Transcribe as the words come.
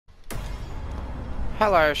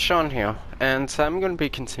Hello, Sean here, and I'm going to be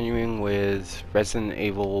continuing with Resident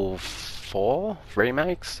Evil 4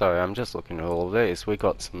 Remake, so I'm just looking at all of these. We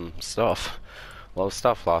got some stuff, a lot of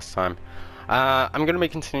stuff last time. I'm going to be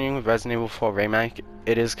continuing with Resident Evil 4 Remake.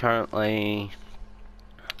 It is currently,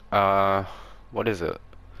 what is it?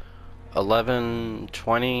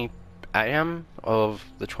 11:20 AM of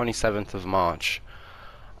the 27th of March.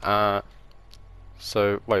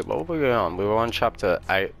 So, wait, what were we on? We were on chapter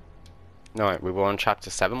 8. No, we were on chapter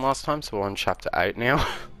 7 last time, so we're on chapter 8 now.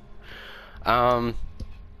 I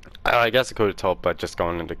guess I could have told, but just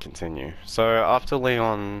going to continue. So, after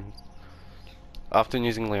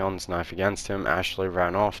using Leon's knife against him, Ashley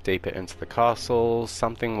ran off deeper into the castle.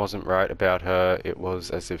 Something wasn't right about her. It was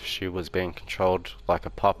as if she was being controlled like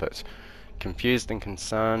a puppet. Confused and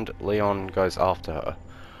concerned, Leon goes after her.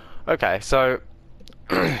 Okay, so,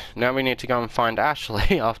 now we need to go and find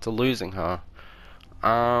Ashley after losing her.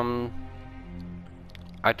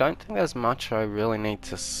 I don't think there's much I really need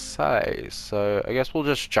to say, so I guess we'll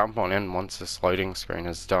just jump on in once this loading screen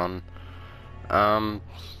is done. Oh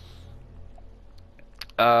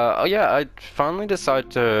yeah, I finally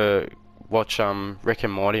decided to watch Rick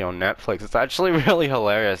and Morty on Netflix. It's actually really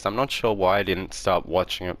hilarious. I'm not sure why I didn't start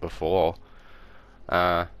watching it before.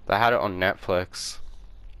 They had it on Netflix.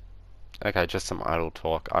 Okay, just some idle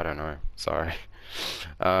talk. I don't know. Sorry.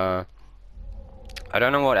 I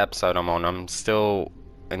don't know what episode I'm on. I'm still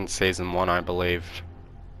in season 1, I believe.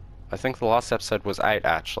 I think the last episode was 8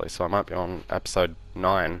 actually, so I might be on episode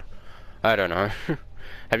 9. I don't know.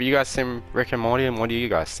 Have you guys seen Rick and Morty, and what do you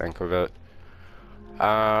guys think of it?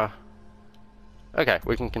 Okay,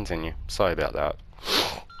 we can continue. Sorry about that.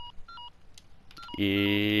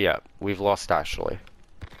 Yeah, we've lost Ashley.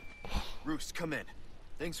 Roos, come in.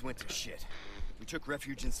 Things went to shit. We took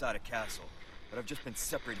refuge inside a castle, but I've just been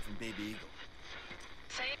separated from Baby Eagle.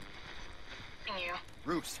 Saving you.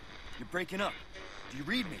 Roos, you're breaking up. Do you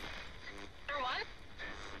read me? Or what?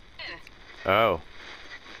 Oh.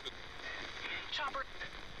 Chopper.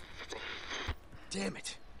 Damn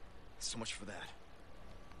it. So much for that.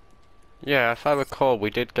 Yeah, if I recall, we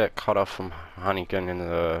did get cut off from Hunnigan in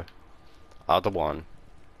the other one.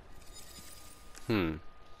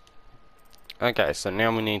 Okay, so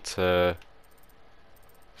now we need to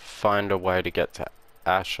find a way to get to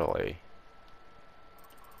Ashley.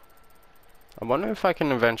 I wonder if I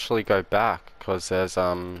can eventually go back, because there's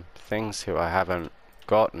things here I haven't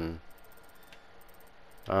gotten.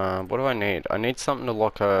 What do I need? I need something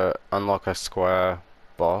to unlock a square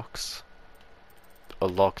box, a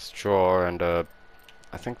locked drawer, and I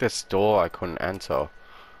think this door I couldn't enter.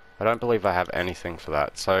 I don't believe I have anything for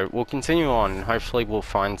that. So we'll continue on, and hopefully we'll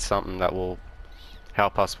find something that will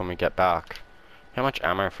help us when we get back. How much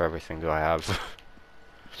ammo for everything do I have?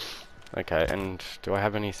 Okay, and do I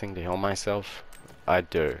have anything to heal myself? I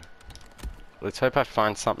do. Let's hope I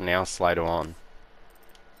find something else later on.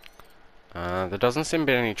 There doesn't seem to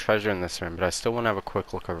be any treasure in this room, but I still want to have a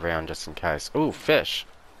quick look around just in case. Ooh, fish!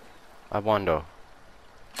 I wonder.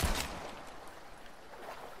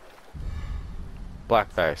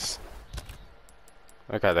 Black base.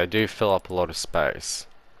 Okay, they do fill up a lot of space.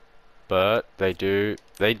 But they do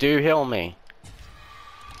heal me.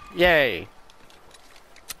 Yay!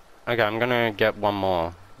 Okay, I'm gonna get one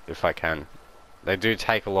more, if I can. They do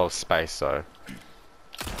take a lot of space, though.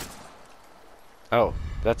 Oh,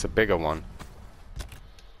 that's a bigger one.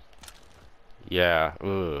 Yeah,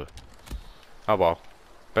 ugh. Oh well.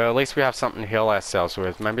 But at least we have something to heal ourselves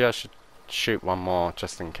with. Maybe I should shoot one more,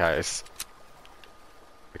 just in case.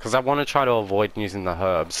 Because I want to try to avoid using the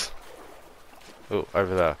herbs. Ooh,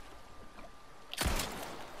 over there.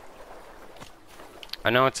 I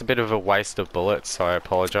know it's a bit of a waste of bullets, so I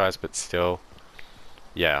apologize, but still,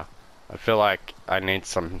 yeah. I feel like I need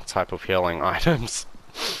some type of healing items.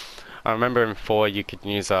 I remember in 4 you could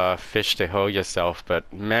use a fish to heal yourself,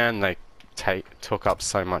 but man, they took up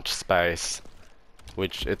so much space.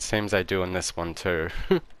 Which it seems they do in this one too.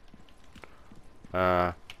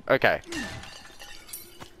 Okay.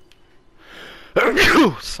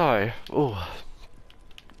 Sorry. Ooh.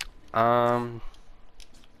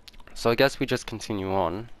 So I guess we just continue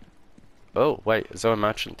on. Oh, wait, is there a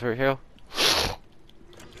merchant through here?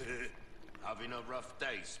 Having a rough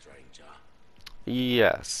day, stranger?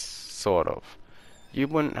 Yes, sort of. You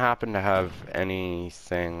wouldn't happen to have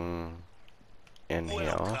anything in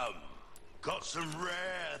here? Welcome. Got some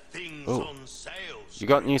rare things Ooh. on sale. You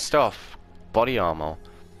got new stuff. Body armor.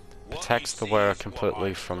 What Protects the you see wearer is what completely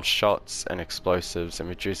I've from got. shots and explosives and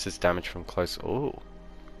reduces damage from close. Ooh.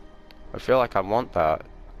 I feel like I want that.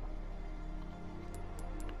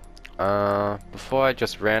 Before I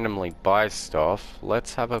just randomly buy stuff,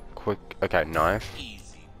 let's have a quick... Okay, knife.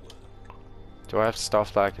 Easy work. Do I have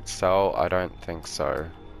stuff that I could sell? I don't think so.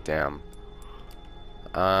 Damn.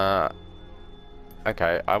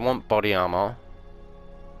 Okay, I want body armor.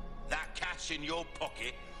 That cash in your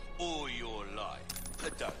pocket or your life.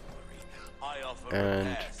 Don't worry. I offer And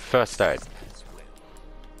repairs first aid. as well.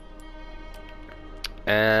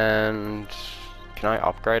 And... Can I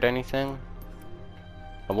upgrade anything?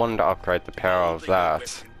 I wanted to upgrade the power of Molding a that.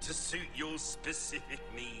 weapon to suit your specific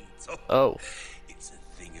needs. Oh. It's a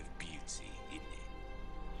thing of beauty, isn't it?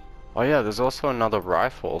 Oh yeah, there's also another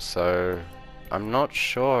rifle, so... I'm not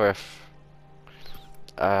sure if...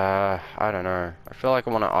 I don't know. I feel like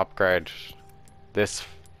I want to upgrade this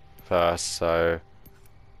first, so...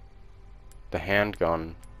 The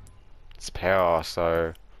handgun. It's power,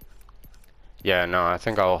 so... Yeah, no, I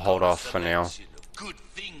think I'll hold off for now. Selection of good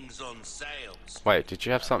things on sales. Wait, did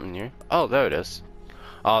you have something new? Oh, there it is.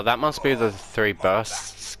 Oh, that must be the 3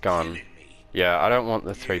 bursts gun. Killing me. Yeah, I don't want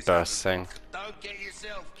the 3 bursts thing. Don't get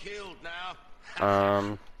yourself killed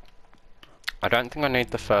now. I don't think I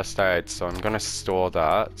need the first aid, so I'm gonna store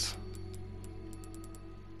that.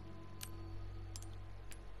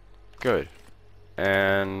 Good.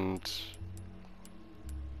 And...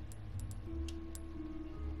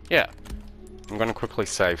 yeah. I'm gonna quickly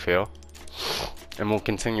save here. And we'll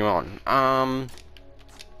continue on.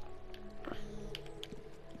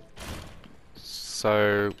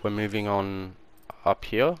 So, we're moving on up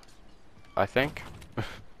here, I think.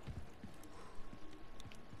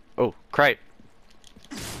 Oh, crate!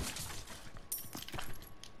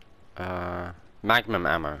 Magnum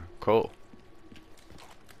ammo. Cool.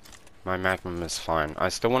 My Magnum is fine. I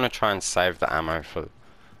still want to try and save the ammo for...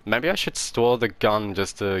 Maybe I should store the gun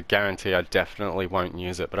just to guarantee I definitely won't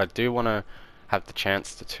use it, but I do want to have the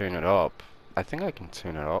chance to tune it up. I think I can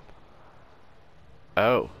tune it up.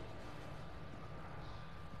 Oh.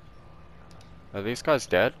 Are these guys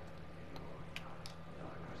dead?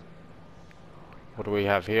 What do we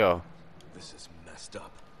have here? This is messed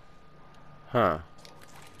up. Huh.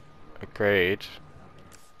 Agreed.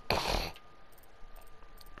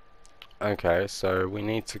 Okay, so we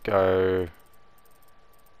need to go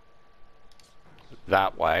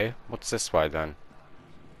that way. What's this way then?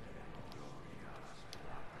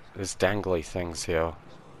 There's dangly things here.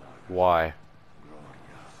 Why?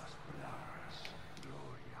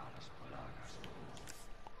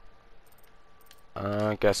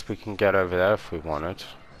 I guess we can get over there if we wanted.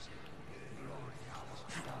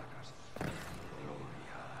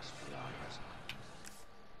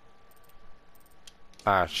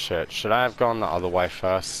 Ah shit, should I have gone the other way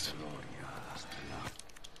first?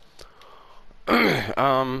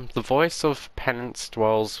 The voice of penance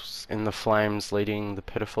dwells in the flames, leading the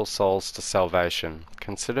pitiful souls to salvation.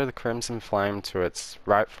 Consider the crimson flame to its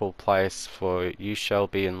rightful place, for you shall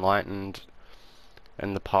be enlightened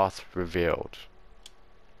and the path revealed.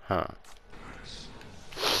 Huh.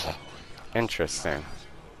 Interesting.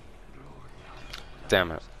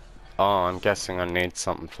 Damn it. Oh, I'm guessing I need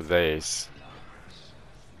something for these.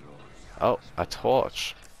 Oh, a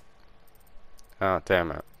torch. Oh,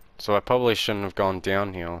 damn it. So I probably shouldn't have gone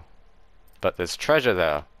down here. But there's treasure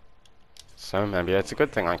there. So maybe it's a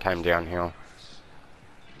good thing I came down here.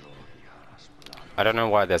 I don't know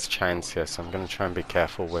why there's chains here, so I'm gonna try and be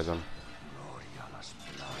careful with them.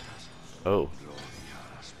 Oh.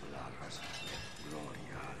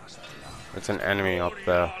 There's an enemy up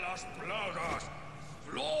there.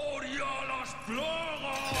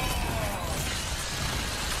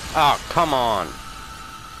 Oh, come on!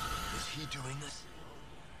 Is he doing this?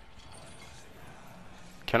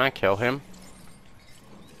 Can I kill him?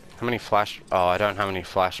 How many flash... Oh, I don't have any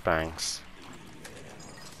flashbangs.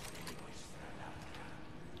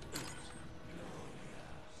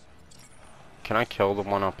 Can I kill the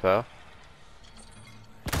one up there?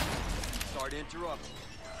 Sorry to interrupt.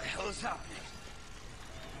 What the hell is happening?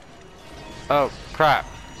 Oh, crap.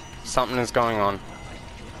 Something is going on.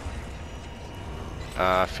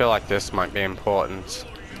 I feel like this might be important.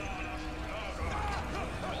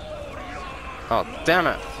 Oh, damn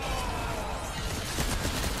it!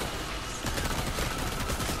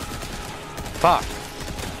 Fuck!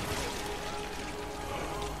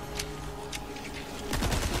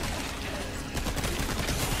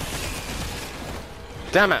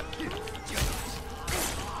 Damn it!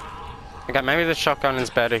 Okay, maybe the shotgun is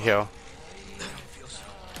better here.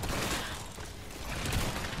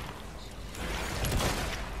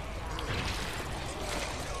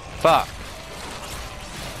 Fuck.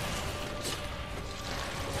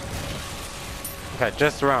 Okay,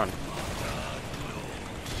 just run.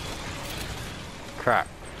 Crap.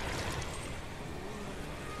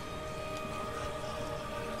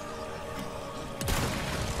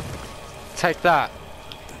 Take that.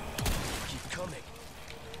 Keep coming.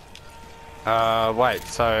 Wait,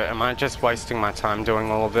 so am I just wasting my time doing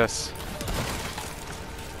all of this?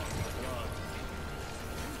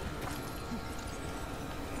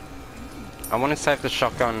 I want to save the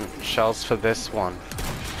shotgun shells for this one.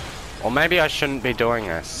 Or maybe I shouldn't be doing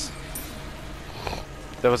this.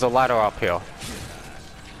 There was a ladder up here.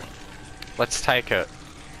 Let's take it.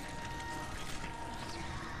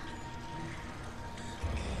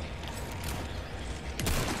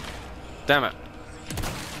 Damn it.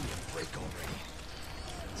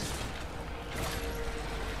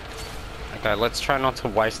 Okay, let's try not to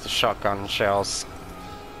waste the shotgun shells.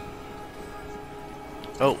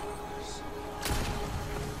 Oh.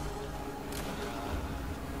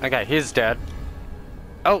 Okay, he's dead.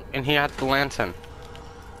 Oh, and he had the lantern.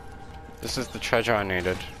 This is the treasure I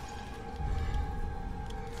needed.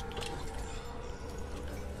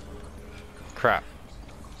 Crap.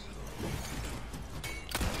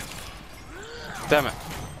 Damn it.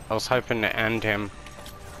 I was hoping to end him.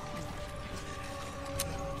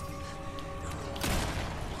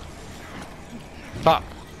 Fuck.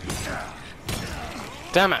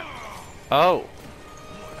 Damn it. Oh.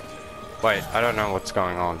 Wait, I don't know what's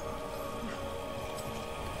going on.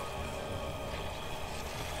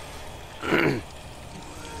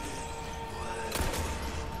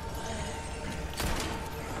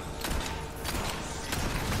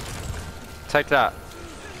 Take that.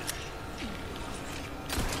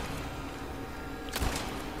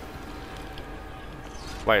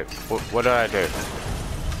 Wait, what did I do?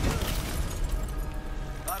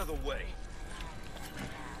 Out of the way.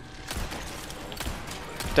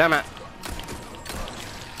 Damn it.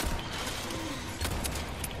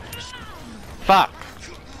 Fuck.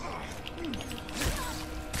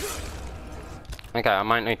 Okay, I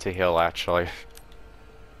might need to heal actually.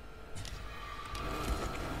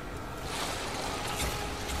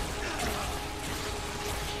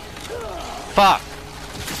 Fuck.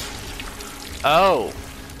 Oh.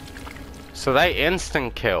 So they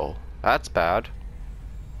instant kill. That's bad.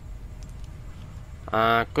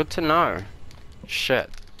 Good to know. Shit.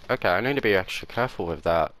 Okay, I need to be extra careful with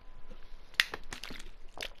that.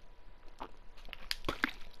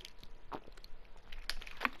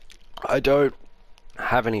 I don't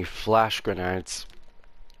have any flash grenades.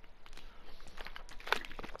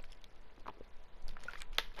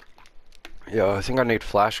 Yeah, I think I need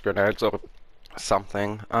flash grenades or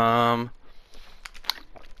something.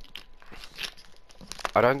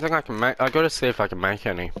 I don't think I can make. I gotta see if I can make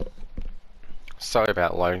any. Sorry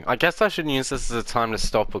about loading. I guess I should use this as a time to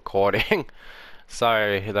stop recording.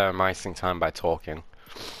 Sorry that I'm wasting time by talking.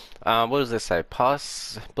 What does this say?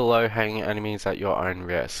 Pass below hanging enemies at your own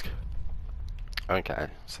risk. Okay,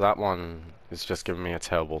 so that one is just giving me a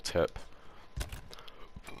terrible tip.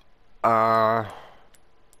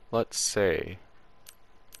 Let's see.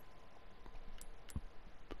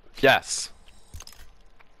 Yes.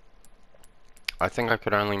 I think I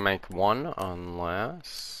could only make one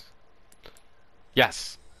unless...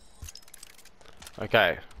 Yes!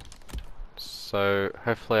 Okay. So,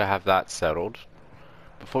 hopefully I have that settled.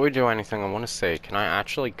 Before we do anything, I want to see, can I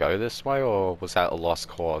actually go this way, or was that a lost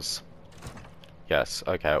cause? Yes,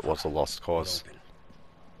 okay, it was a lost cause.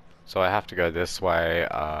 So I have to go this way,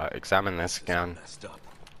 examine this again.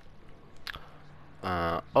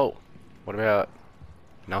 Oh, what about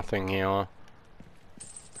nothing here?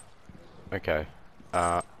 Okay,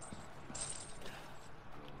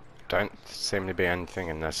 don't seem to be anything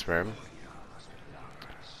in this room.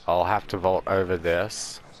 I'll have to vault over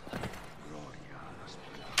this.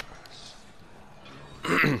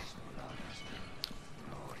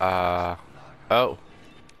 Oh.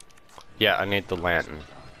 Yeah, I need the lantern.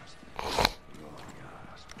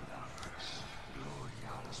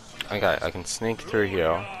 Okay, I can sneak through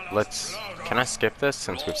here. Let's... Can I skip this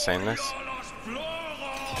since we've seen this?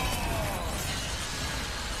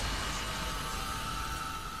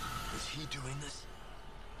 Is he doing this?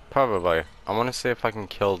 Probably. I want to see if I can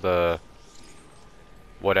kill the...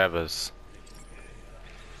 whatevers.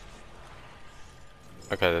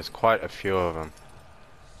 Okay, there's quite a few of them.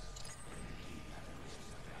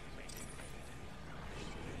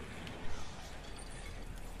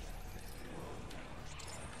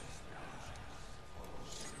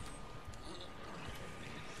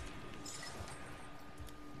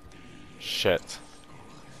 Shit.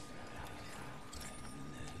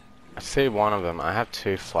 I see one of them. I have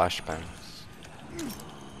 2 flashbangs.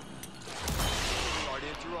 Sorry to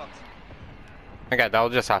interrupt. Okay, that'll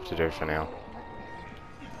just have to do for now.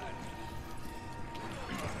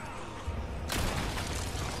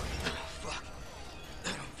 Fuck. I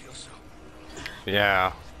don't feel so.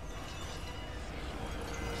 Yeah.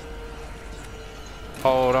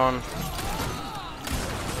 Hold on.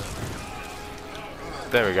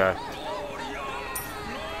 There we go.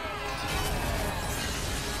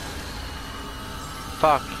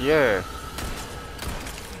 Fuck you.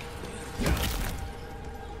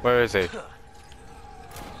 Where is he?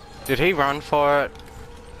 Did he run for it?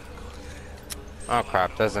 Oh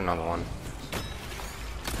crap, there's another one.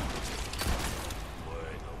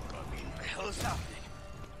 What the hell is happening?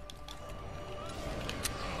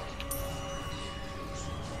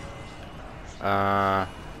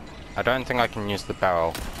 I don't think I can use the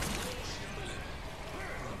barrel.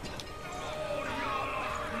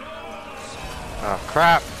 Oh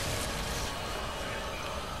crap!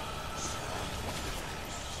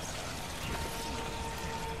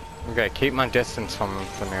 Okay, keep my distance from him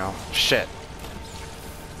for now. Shit.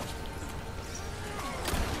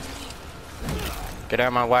 Get out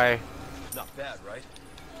of my way. Not bad, right?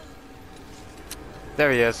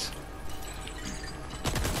 There he is.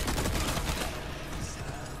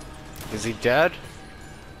 Is he dead?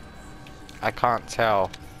 I can't tell.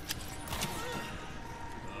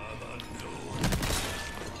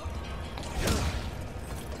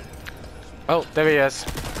 Oh, there he is.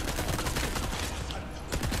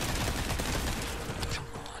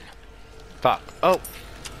 Fuck. Oh!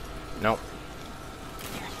 Nope.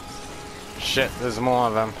 Shit, there's more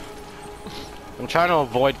of them. I'm trying to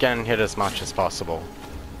avoid getting hit as much as possible.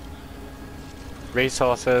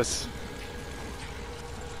 Resources.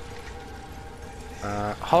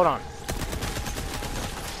 Hold on.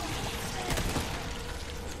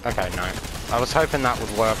 Okay, no. I was hoping that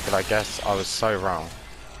would work, but I guess I was so wrong.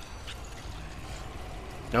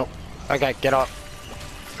 Nope. Okay, get up.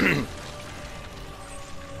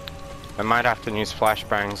 I might have to use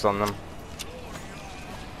flashbangs on them.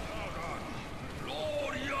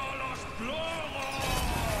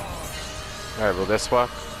 Alright, will this work?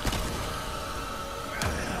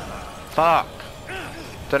 Fuck!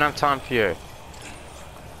 Don't have time for you.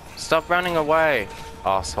 Stop running away,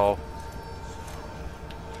 asshole.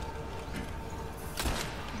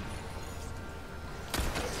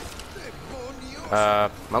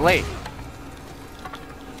 Malik!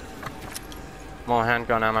 More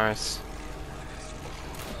handgun ammos.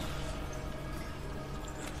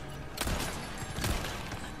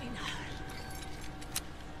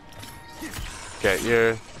 Get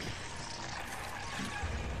you.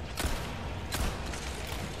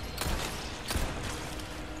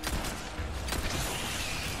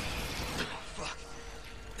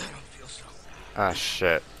 Ah,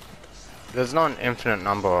 shit. There's not an infinite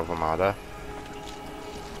number of them, are there?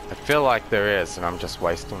 I feel like there is, and I'm just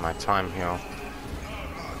wasting my time here.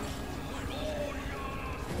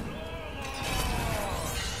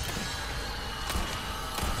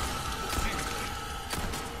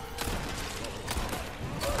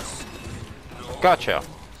 Gotcha.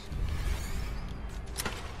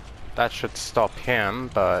 That should stop him,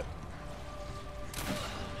 but...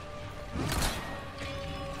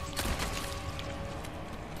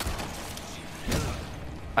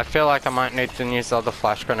 I feel like I might need to use the other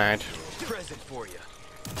flash grenade. Present for you.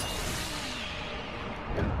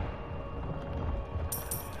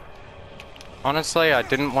 Honestly, I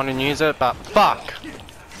didn't want to use it, but fuck!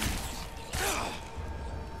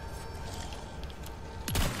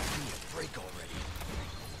 Break already.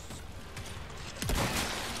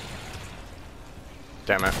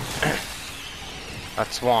 Damn it.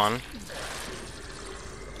 That's one.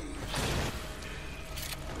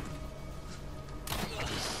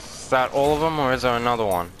 Is that all of them, or is there another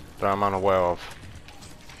one that I'm unaware of?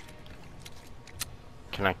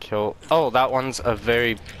 Can I kill... Oh, that one's a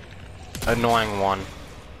very annoying one.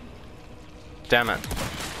 Damn it.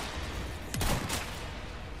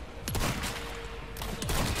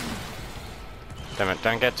 Damn it,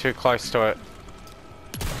 don't get too close to it.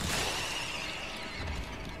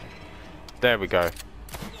 There we go.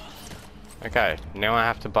 Okay, now I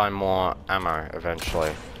have to buy more ammo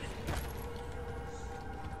eventually.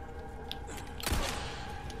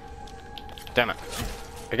 Damn it.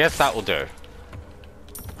 I guess that will do.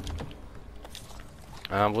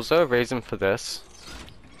 Was there a reason for this?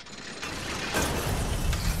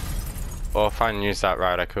 Or if I used that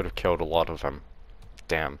right, I could have killed a lot of them.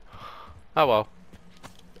 Damn. Oh well.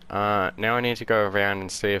 Now I need to go around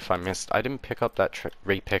and see if I missed... I didn't pick up that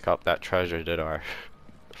re-pick up that treasure, did I?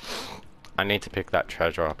 I need to pick that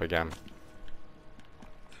treasure up again.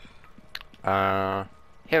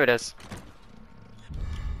 Here it is.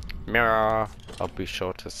 Mirror. I'll be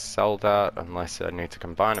sure to sell that unless I need to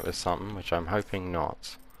combine it with something, which I'm hoping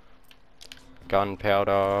not.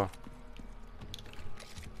 Gunpowder.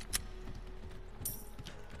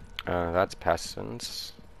 That's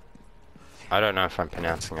pastons. I don't know if I'm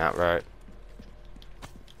pronouncing that right.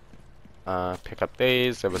 Pick up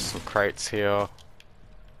these. There was some crates here.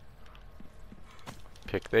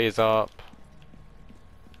 Pick these up.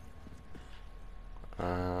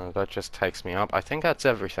 That just takes me up. I think that's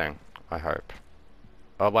everything. I hope.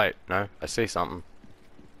 Oh wait, no. I see something.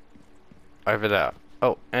 Over there.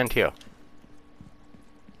 Oh, and here.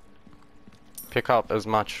 Pick up as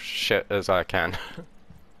much shit as I can.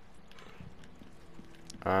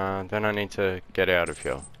 Then I need to get out of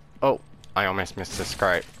here. Oh, I almost missed this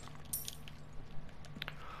crate.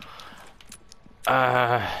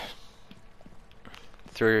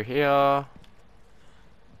 Through here.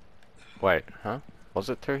 Wait, huh? Was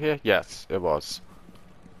it through here? Yes, it was.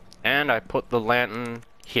 And I put the lantern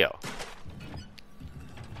here.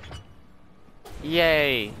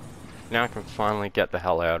 Yay! Now I can finally get the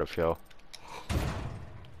hell out of here.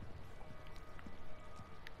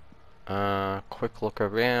 Quick look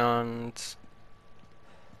around.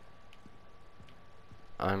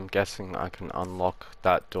 I'm guessing I can unlock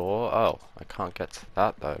that door. Oh, I can't get to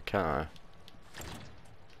that though, can I?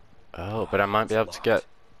 Oh, but I might be able to get...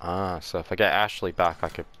 Ah, so if I get Ashley back, I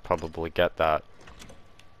could probably get that.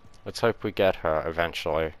 Let's hope we get her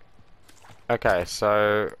eventually. Okay,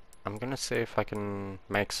 so I'm gonna see if I can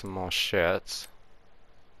make some more shit.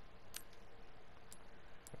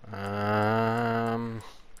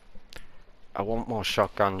 I want more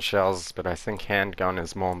shotgun shells, but I think handgun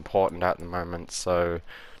is more important at the moment, so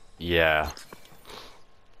yeah.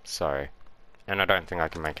 Sorry. And I don't think I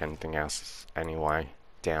can make anything else anyway.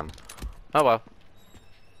 Damn. Oh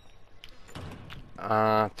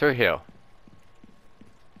well. Through here.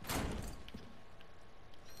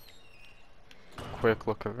 Quick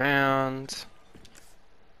look around.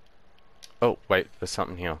 Oh, wait, there's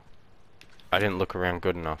something here. I didn't look around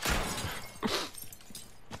good enough.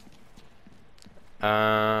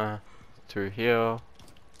 Through here.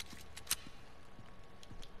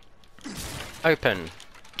 Open.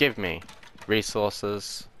 Give me.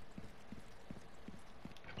 Resources.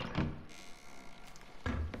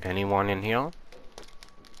 Anyone in here?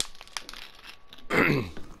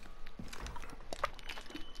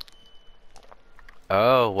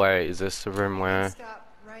 Oh, wait, is this the room where...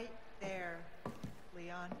 Stop right there,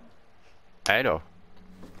 Leon. Ada.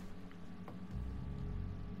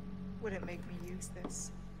 Wouldn't make me use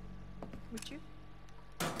this. Would you?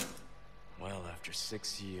 Well, after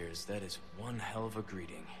 6 years, that is one hell of a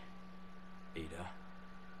greeting, Ada.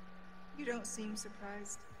 You don't seem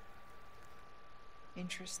surprised.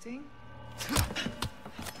 Interesting.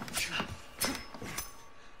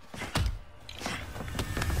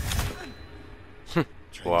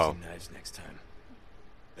 Try Wow. using knives next time.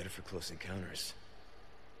 Better for close encounters.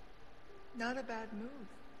 Not a bad move.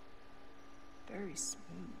 Very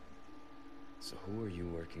smooth. So who are you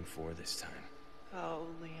working for this time? Oh,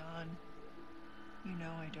 Leon. You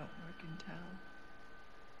know I don't work in town.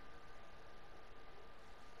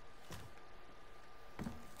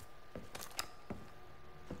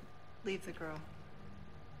 Leave the girl.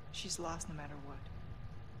 She's lost no matter what.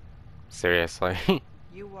 Seriously.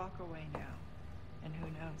 You walk away now. And who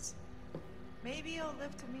knows? Maybe you'll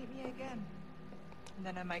live to meet me again. And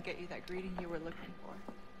then I might get you that greeting you were looking for.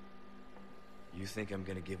 You think I'm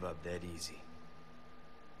gonna give up that easy?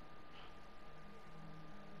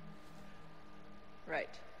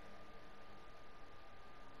 Right.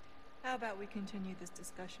 How about we continue this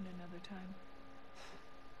discussion another time?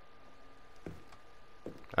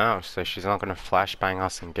 Oh, so she's not gonna flashbang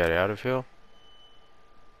us and get out of here?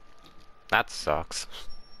 That sucks.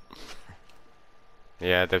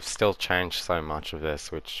 Yeah, they've still changed so much of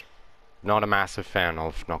this, which... Not a massive fan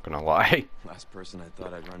of, not gonna lie. Last person I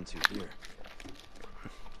thought I'd run to here.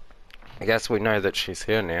 I guess we know that she's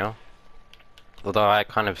here now. Although I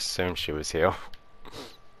kind of assumed she was here.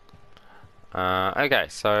 Okay,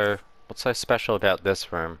 so... What's so special about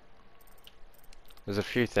this room? There's a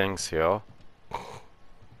few things here.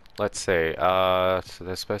 Let's see, so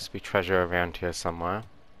there's supposed to be treasure around here somewhere.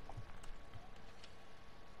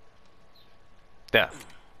 There.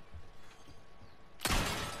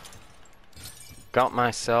 Got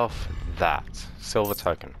myself that. Silver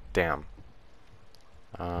token. Damn.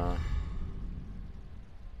 A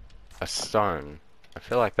stone. I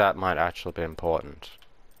feel like that might actually be important.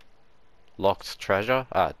 Locked treasure?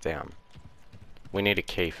 Ah, damn. We need a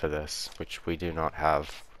key for this, which we do not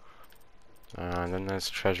have. And then there's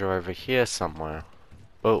treasure over here somewhere.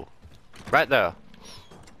 Oh, right there.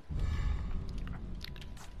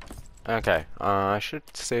 Okay, I should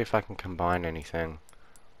see if I can combine anything.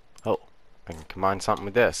 Oh, I can combine something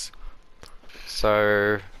with this.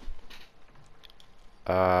 So,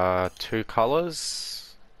 2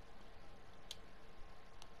 colors.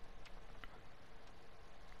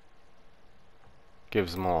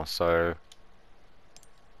 gives more, so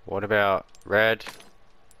what about red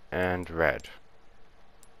and red?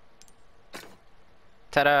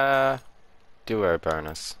 Ta-da! Duo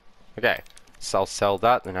bonus. Okay, so I'll sell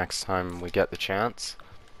that the next time we get the chance.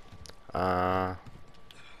 So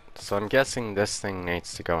I'm guessing this thing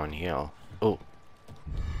needs to go in here. Oh,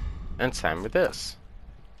 and same with this.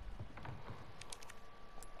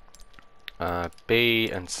 B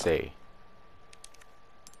and C.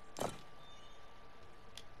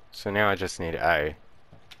 So now I just need A.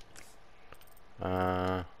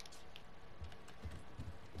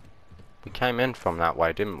 We came in from that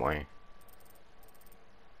way, didn't we?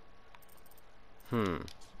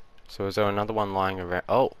 So is there another one lying around?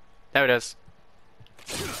 Oh, there it is.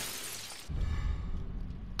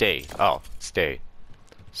 D. Oh, it's D.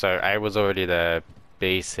 So A was already there,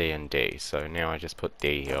 B, C, and D. So now I just put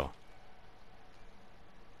D here.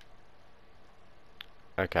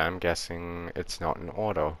 Okay, I'm guessing it's not in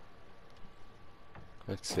order.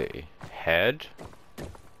 Let's see. Head?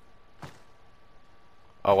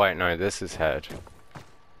 Oh wait, no, this is head.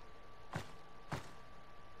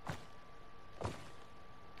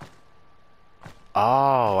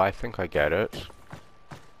 Oh, I think I get it.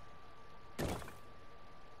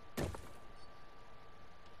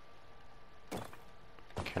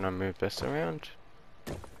 Can I move this around?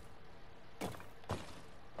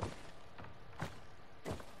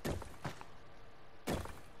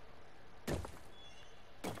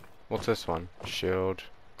 What's this one? Shield.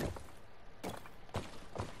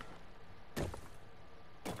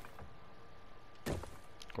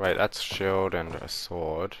 Wait, that's shield and a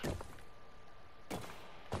sword.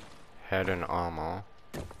 Head and armor.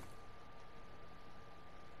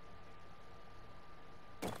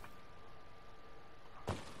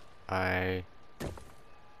 I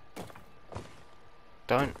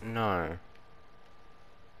don't know.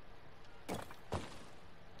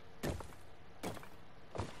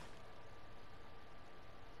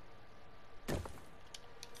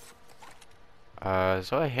 Is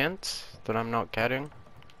there a hint that I'm not getting?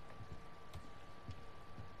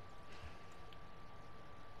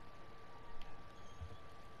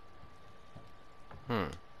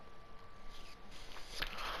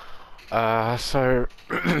 So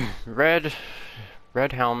red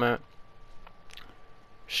helmet,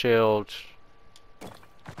 shield,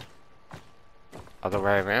 other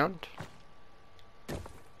way around.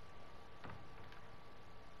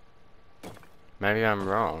 Maybe I'm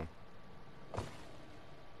wrong.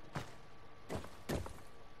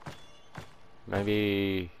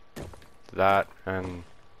 Maybe that and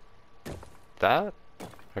that?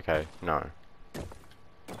 Okay, no.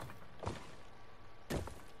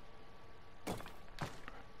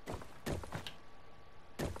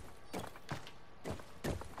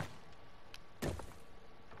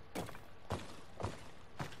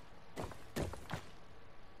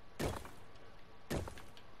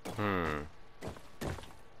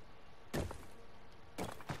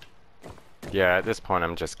 Yeah, at this point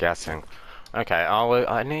I'm just guessing. Okay,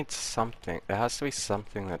 I need something. There has to be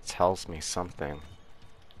something that tells me something.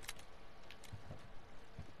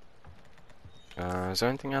 Is there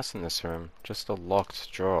anything else in this room? Just a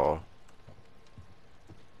locked drawer.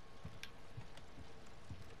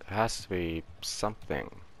 There has to be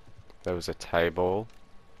something. There was a table.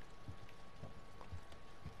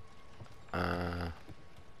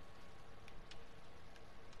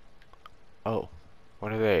 Oh,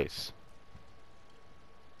 what are these?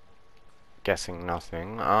 Guessing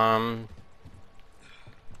nothing. Yeah,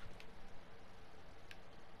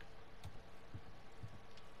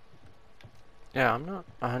 I'm not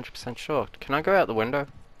 100% sure. Can I go out the window?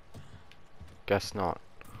 Guess not.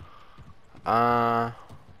 I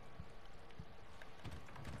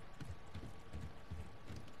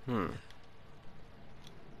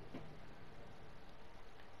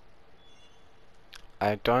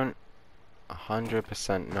don't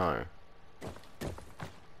 100% know.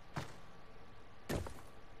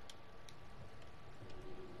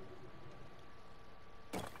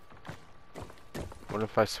 What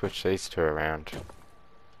if I switch these two around?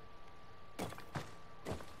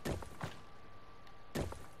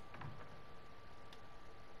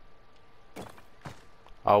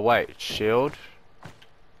 Oh wait, shield,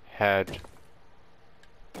 head,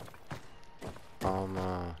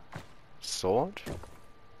 armor, sword?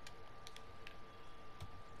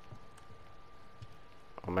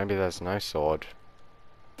 Or maybe there's no sword.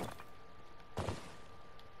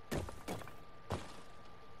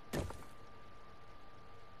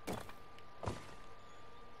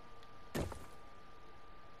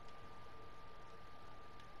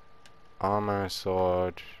 Armor,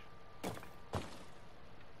 sword.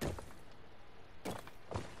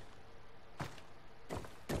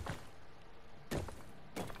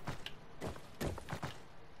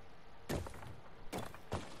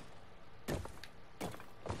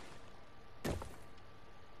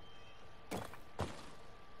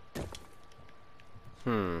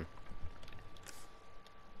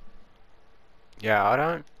 Yeah, I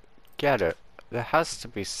don't get it. There has to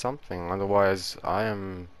be something, otherwise I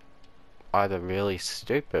am either really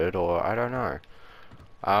stupid or I don't know.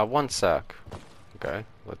 One sec. Okay,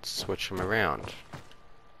 let's switch them around.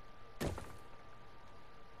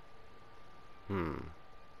 Hmm.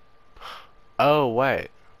 Oh, wait.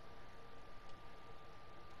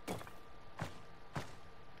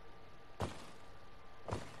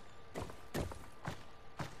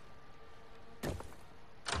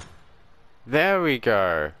 There we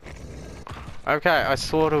go. Okay, I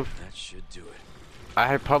sort of... That should do it. I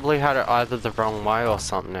had probably had it either the wrong way or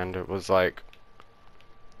something, and it was like...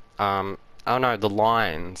 oh no, the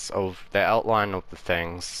lines of... the outline of the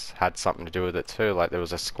things had something to do with it too, like there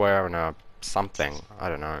was a square and a something, I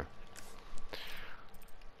don't know.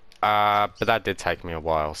 But that did take me a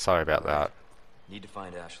while, sorry about that. Need to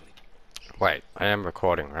find Ashley. Wait, I am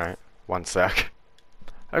recording, right? One sec.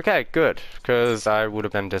 Okay, good, because I would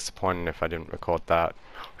have been disappointed if I didn't record that.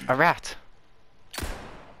 A rat!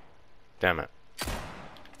 Damn it.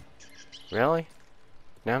 Really?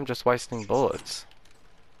 Now I'm just wasting bullets.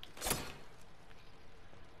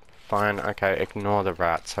 Fine, okay, ignore the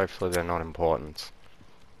rats, hopefully they're not important.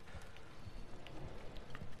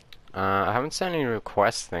 I haven't seen any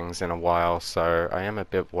request things in a while, so I am a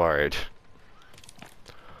bit worried.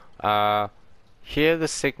 Hear the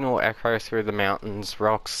signal echo through the mountains,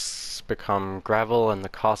 rocks become gravel and the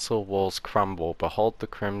castle walls crumble. Behold the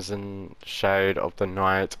crimson shade of the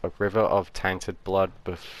night, a river of tainted blood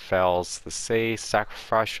befouls the sea.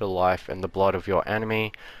 Sacrifice your life in the blood of your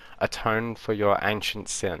enemy, atone for your ancient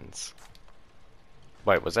sins.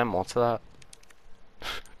 Wait, was there more to that?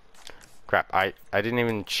 Crap, I didn't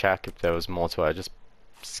even check if there was more to it, I just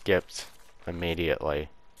skipped immediately.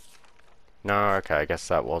 No, okay, I guess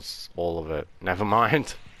that was all of it. Never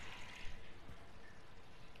mind.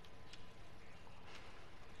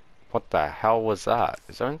 What the hell was that?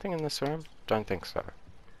 Is there anything in this room? Don't think so.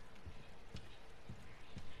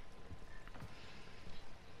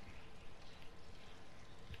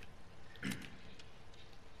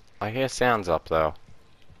 I hear sounds up though.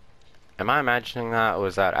 Am I imagining that, or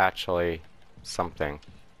is that actually something?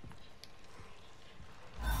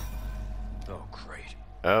 Oh, great.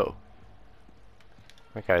 Oh.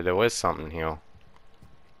 Okay, there was something here.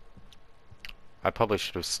 I probably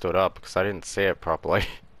should have stood up because I didn't see it properly.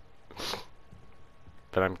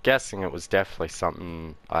 But I'm guessing it was definitely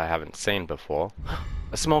something I haven't seen before.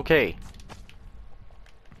 A small key!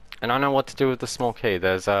 And I know what to do with the small key.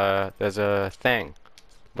 There's a thing.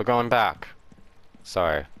 We're going back.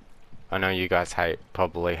 Sorry. I know you guys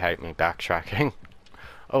probably hate me backtracking.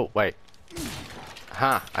 Oh, wait.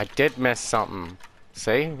 Ha! I did miss something.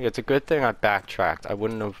 See? It's a good thing I backtracked. I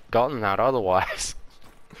wouldn't have gotten that otherwise.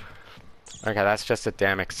 Okay, that's just a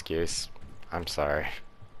damn excuse. I'm sorry.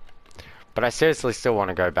 But I seriously still want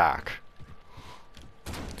to go back.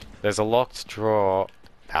 There's a locked drawer.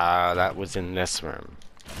 That was in this room.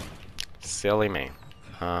 Silly me.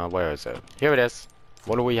 Where is it? Here it is.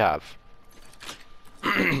 What do we have?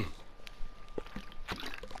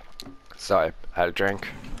 Sorry, had a drink.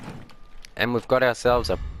 And we've got ourselves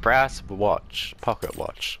a brass watch. Pocket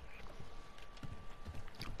watch.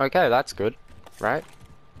 Okay, that's good. Right?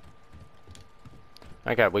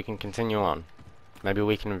 Okay, we can continue on. Maybe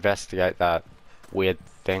we can investigate that weird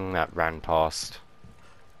thing that ran past.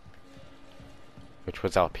 Which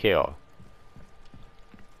was up here.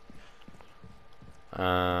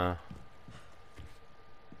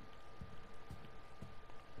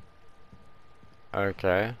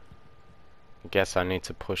 Okay. I guess I need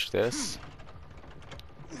to push this.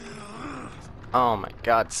 Oh my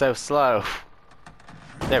god, so slow.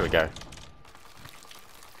 There we go.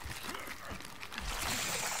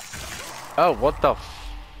 Oh, what the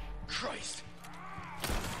f- Christ.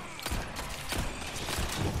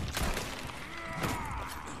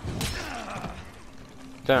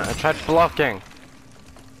 Don't, I tried blocking.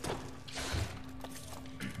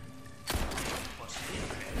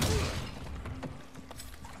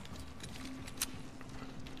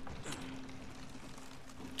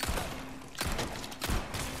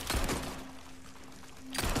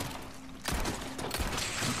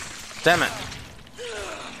 Damn it.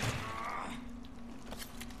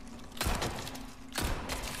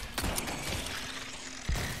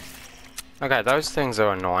 Okay, those things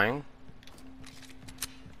are annoying.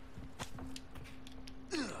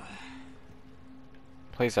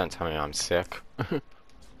 Please don't tell me I'm sick.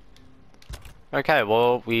 Okay,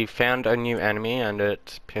 well, we found a new enemy and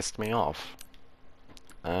it pissed me off.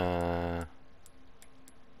 Damn,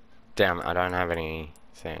 I don't have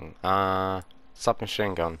anything.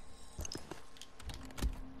 Submachine gun.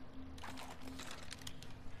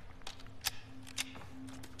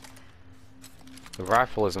 The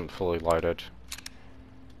rifle isn't fully loaded.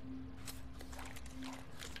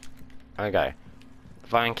 Okay.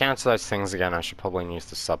 If I encounter those things again, I should probably use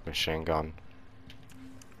the submachine gun.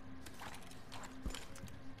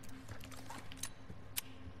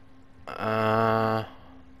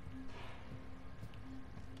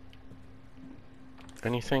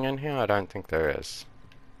 Anything in here? I don't think there is.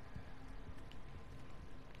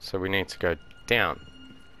 So we need to go down.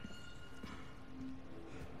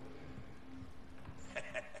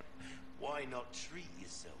 Why not treat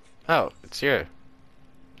yourself? Oh, it's you.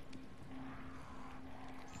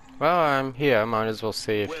 Well, I'm here. Might as well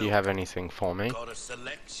see if you have anything for me. Got a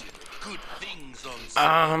selection. Good things on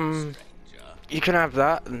sale, stranger. You can have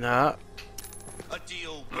that and that. A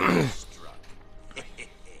deal well struck.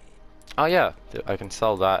 Oh yeah, I can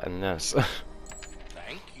sell that and this.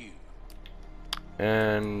 Thank you.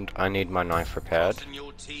 And I need my knife repaired. Crossing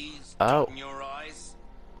your T's, Oh. dotting your I's.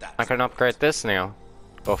 That's I can upgrade this now.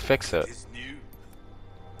 Or fix it. is new.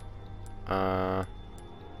 Well,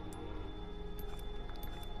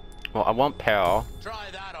 I want power.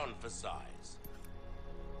 Try that on for size.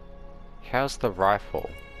 How's the rifle?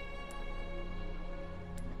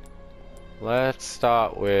 Let's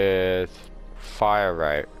start with fire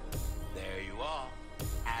rate. There you are,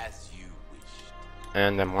 as you wished.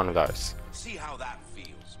 And then one of those. See how that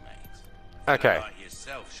feels, mate. Okay. You like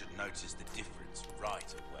yourself should notice the difference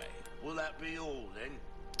right away. Will that be all then?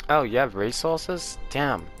 Oh, you have resources?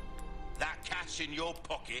 Damn. That cash in your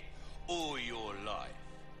pocket or your life?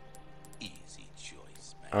 Easy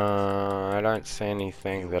choice, mate. I don't see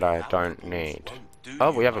anything that I don't Valuables need. won't do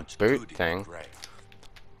Oh, you we have a much boot good in thing. grave.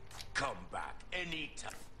 Come back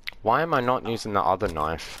anytime. Why am I not using the other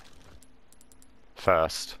knife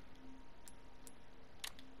first?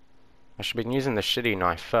 I should be using the shitty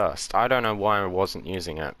knife first. I don't know why I wasn't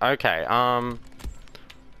using it. Okay,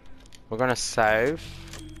 we're gonna save.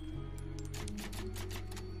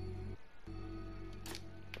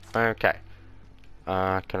 Okay.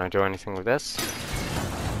 Can I do anything with this?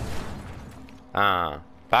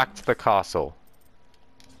 Back to the castle.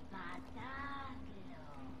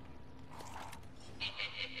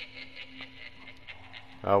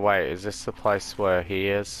 Oh wait, is this the place where he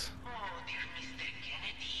is?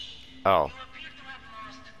 Oh.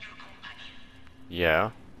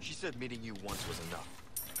 Yeah. She said meeting you once was enough.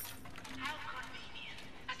 How convenient,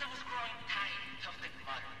 as I was growing tired of the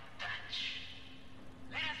modern Dutch.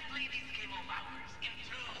 Let us play this game of ours in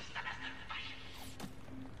true Salazar fashion.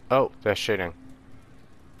 Oh, they're shooting.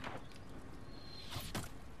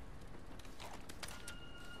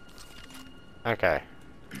 Okay.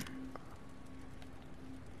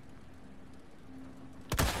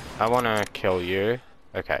 I wanna kill you.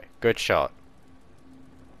 Okay, good shot.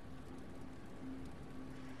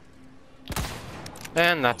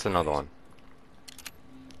 And that's another one.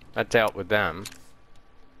 I dealt with them.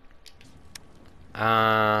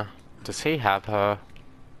 Does he have her?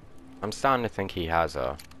 I'm starting to think he has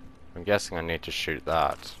her. I'm guessing I need to shoot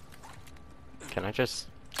that. Can I just...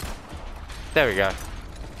 There we go.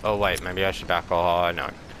 Oh wait, maybe I should back off. Oh no.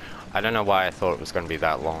 I don't know why I thought it was going to be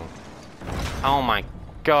that long. Oh my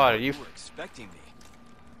god, are you... You were expecting me.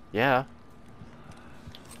 Yeah.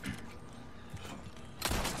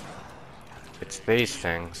 It's these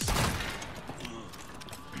things.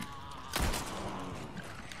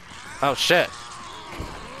 Oh shit.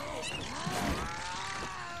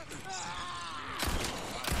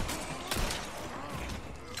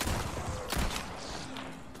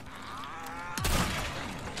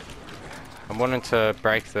 I wanted to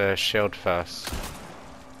break the shield first.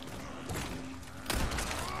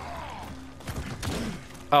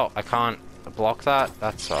 Oh, I can't block that?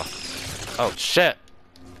 That sucks. Oh, shit!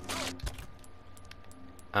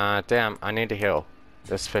 Damn, I need to heal.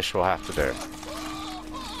 This fish will have to do.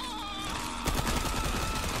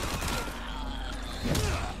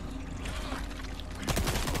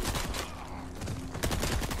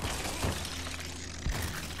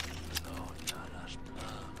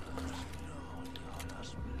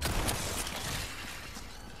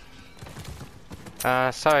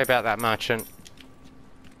 Sorry about that, merchant.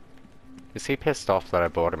 Is he pissed off that I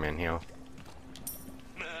brought him in here?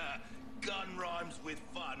 Gun rhymes with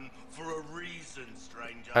fun for a reason,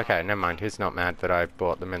 stranger. Okay, never mind. He's not mad that I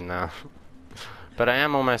brought them in there. But I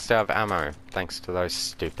am almost out of ammo, thanks to those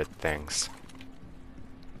stupid things.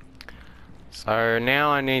 So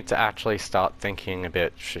now I need to actually start thinking a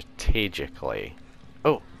bit strategically.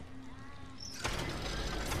 Oh!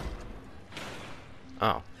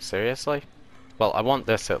 Oh, seriously? Well, I want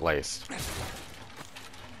this at least.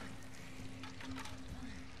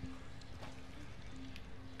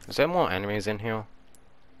 Is there more enemies in here?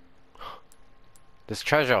 There's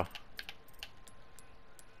treasure.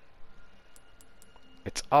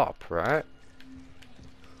 It's up, right?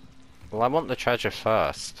 Well, I want the treasure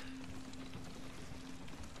first.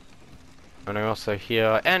 And I also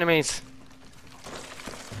hear enemies!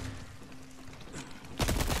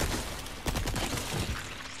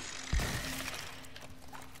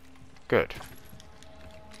 Good.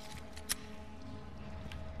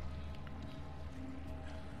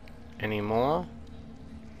 Any more?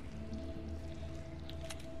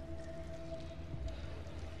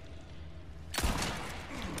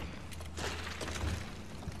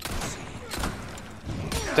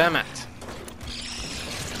 Damn it!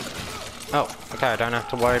 Oh, okay, I don't have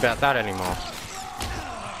to worry about that anymore.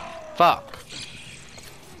 Fuck!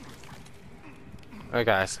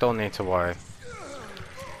 Okay, I still need to worry.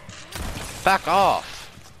 Back off,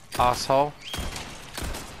 asshole.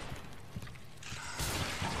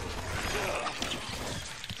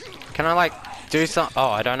 Can I, like, do some- Oh,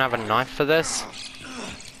 I don't have a knife for this?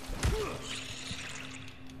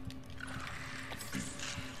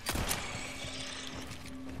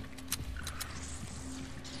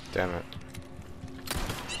 Damn it.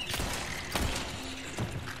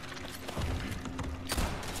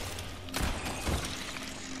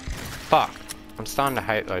 Fuck. I'm starting to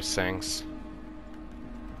hate those things.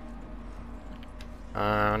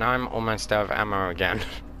 And I'm almost out of ammo again.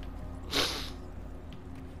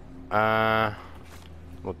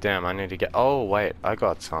 Well damn, I need to get- Oh wait, I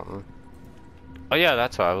got something. Oh yeah,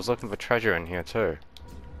 that's right, I was looking for treasure in here too.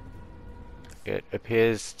 It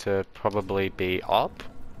appears to probably be up?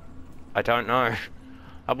 I don't know.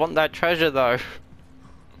 I want that treasure though.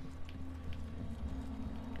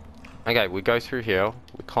 Okay, we go through here,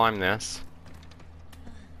 we climb this.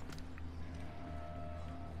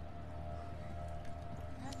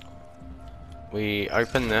 We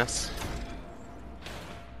open this.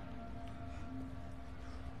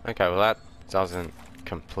 Okay, well that doesn't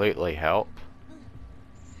completely help.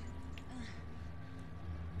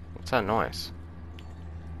 What's that noise?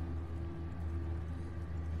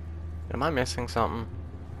 Am I missing something?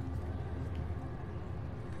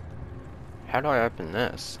 How do I open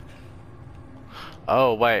this?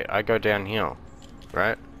 Oh wait, I go down here,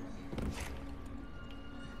 right?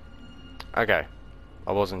 Okay.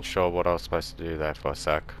 I wasn't sure what I was supposed to do there for a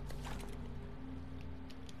sec.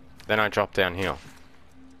 Then I drop down here.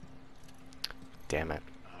 Damn it.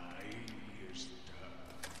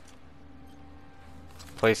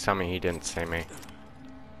 Please tell me he didn't see me.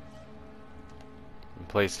 And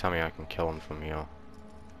please tell me I can kill him from here.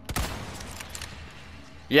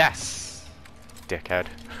 Yes! Dickhead.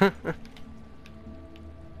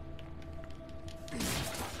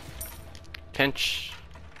 Pinch.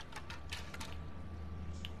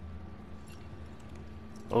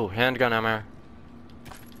 Oh, handgun ammo.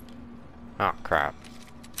 Oh, crap.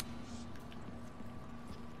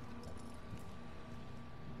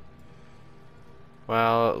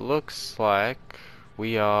 Well, it looks like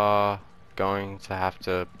we are going to have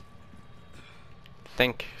to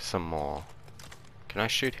think some more. Can I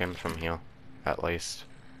shoot him from here, at least?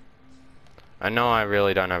 I know I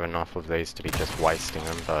really don't have enough of these to be just wasting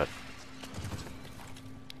them, but...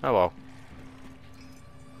 Oh well.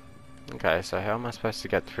 Okay, so how am I supposed to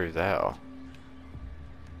get through there?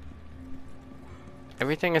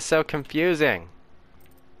 Everything is so confusing!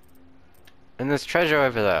 And there's treasure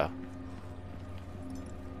over there.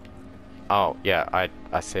 Oh, yeah,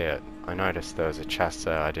 I see it. I noticed there was a chest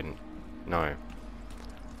there, I didn't know.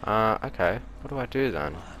 Okay. What do I do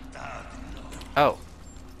then? Oh.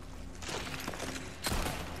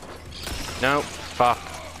 No, fuck.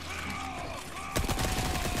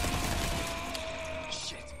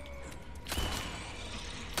 Shit.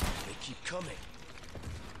 They keep coming.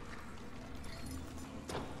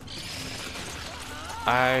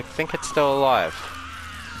 I think it's still alive.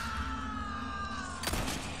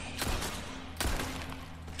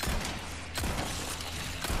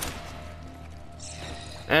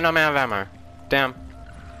 And I'm out of ammo. Damn.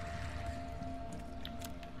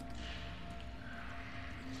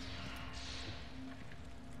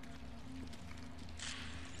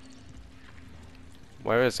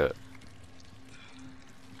 Where is it?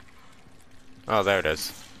 Oh, there it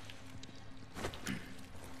is.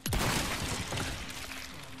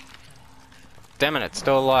 Damn it, it's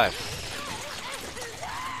still alive.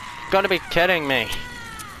 Gotta be kidding me.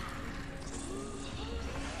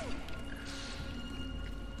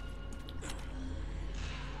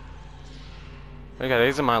 Okay,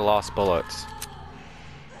 these are my last bullets.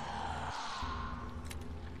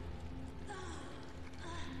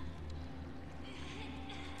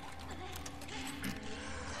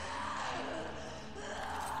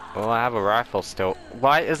 Well, I have a rifle still.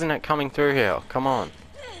 Why isn't it coming through here? Come on.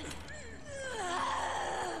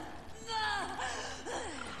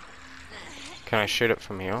 Can I shoot it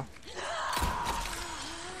from here?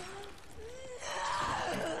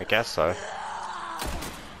 I guess so.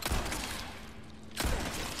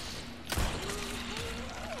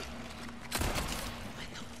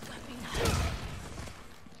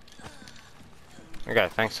 Okay,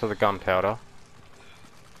 thanks for the gunpowder.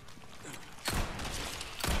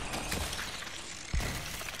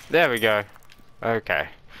 There we go. Okay.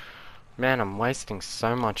 Man, I'm wasting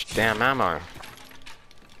so much damn ammo.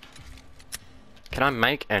 Can I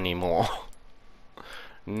make any more?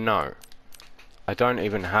 No. I don't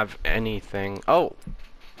even have anything. Oh!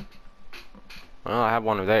 Well, I have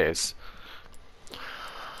one of these.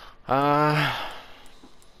 I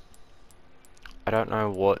don't know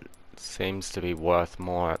what seems to be worth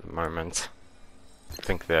more at the moment. I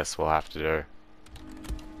think this will have to do.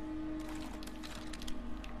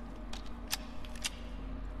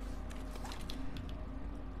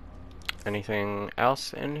 Anything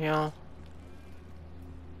else in here?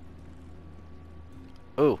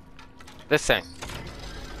 Ooh, this thing.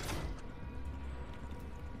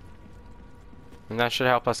 And that should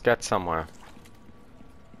help us get somewhere.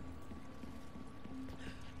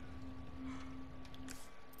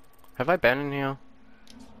 Have I been in here?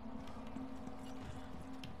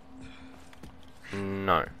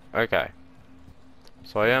 No. Okay.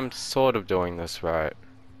 So I am sort of doing this right.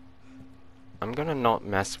 I'm gonna not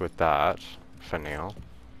mess with that for now.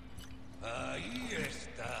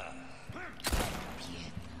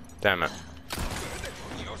 Damn it.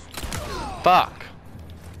 Fuck!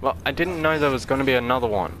 Well, I didn't know there was gonna be another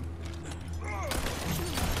one.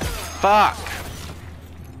 Fuck!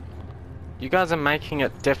 You guys are making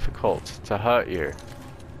it difficult to hurt you.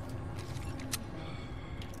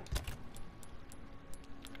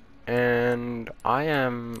 And I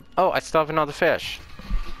am... Oh, I still have another fish.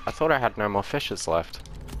 I thought I had no more fishes left.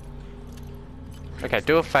 Okay,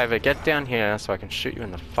 do a favor, get down here so I can shoot you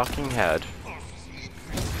in the fucking head.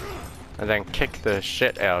 And then kick the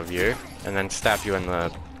shit out of you, and then stab you in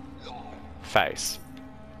the face.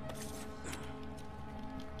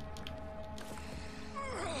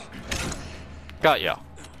 Got ya.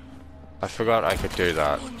 I forgot I could do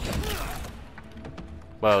that.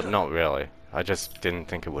 Well, not really. I just didn't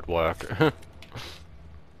think it would work.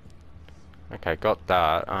 Okay, got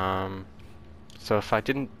that. So if I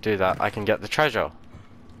didn't do that, I can get the treasure.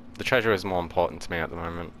 The treasure is more important to me at the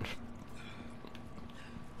moment.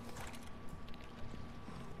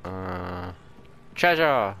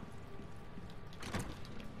 Treasure!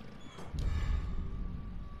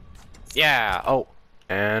 Yeah! Oh!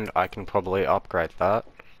 And I can probably upgrade that.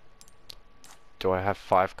 Do I have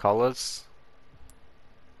 5 colors?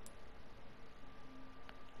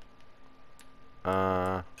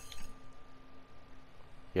 Yeah,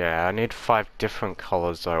 I need 5 different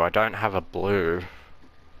colors though. I don't have a blue.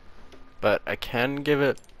 But I can give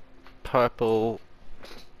it purple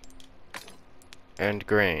and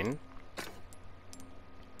green.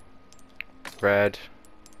 Red.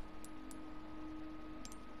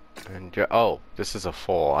 And oh, this is a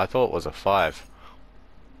 4. I thought it was a 5.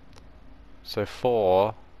 So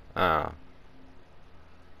 4.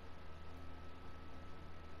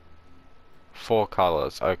 4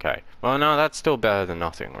 colors. Okay. Well, no, that's still better than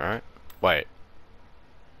nothing, right? Wait.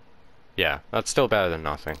 Yeah, that's still better than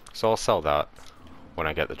nothing. So I'll sell that when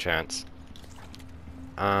I get the chance.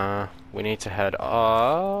 We need to head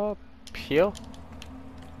up here.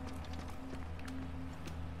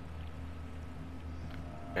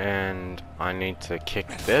 And I need to kick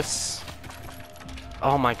this.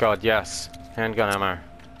 Oh my god, yes. Handgun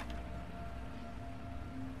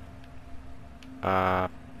ammo.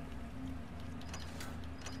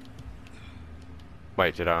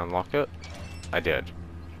 Wait, did I unlock it? I did.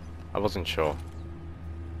 I wasn't sure.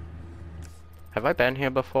 Have I been here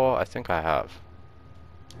before? I think I have.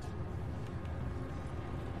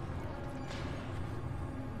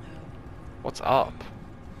 What's up?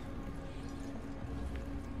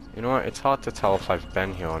 You know what? It's hard to tell if I've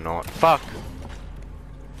been here or not. Fuck!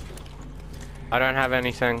 I don't have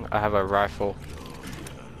anything. I have a rifle.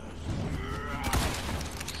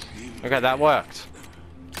 Okay, that worked.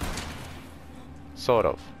 Sort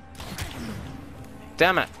of.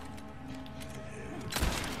 Damn it!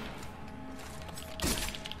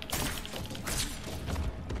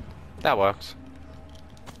 That works.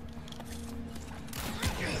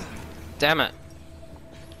 Damn it!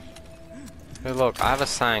 Hey look, I have a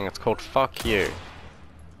saying, it's called fuck you.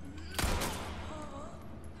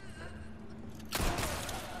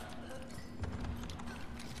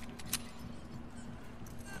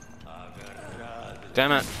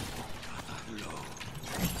 Damn it.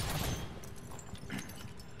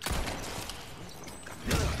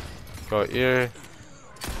 Got you.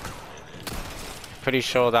 Pretty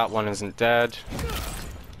sure that one isn't dead.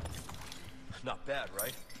 Not bad,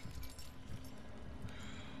 right?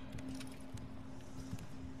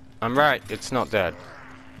 I'm right, it's not dead.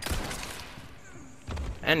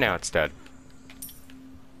 And now it's dead.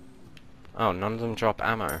 Oh, none of them drop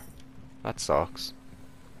ammo. That sucks.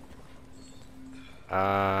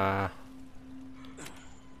 I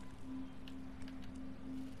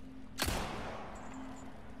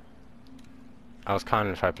was kind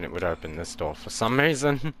of hoping it would open this door for some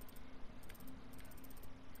reason.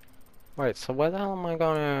 Wait, so where the hell am I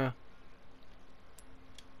gonna...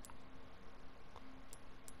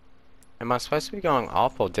 Am I supposed to be going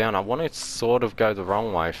up or down? I want to sort of go the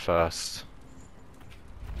wrong way first.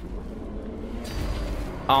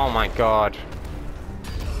 Oh my god.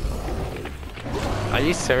 Are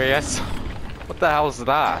you serious? What the hell is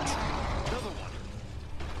that? Another one.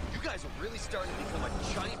 You guys are really starting to become a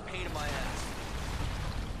giant pain in my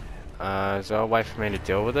ass. Is there a way for me to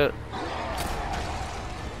deal with it?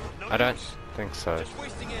 No I don't use. think so. Just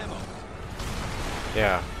wasting ammo.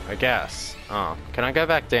 Yeah, I guess. Oh, can I go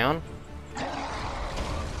back down?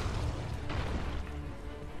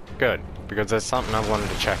 Good, because there's something I wanted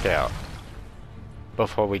to check out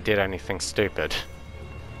before we did anything stupid.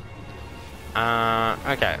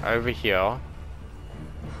 Okay, over here.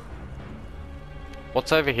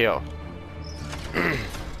 What's over here?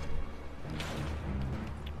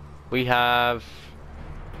 We have...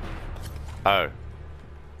 Oh.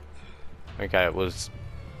 Okay, it was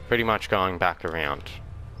pretty much going back around.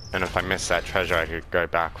 And if I missed that treasure, I could go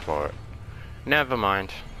back for it. Never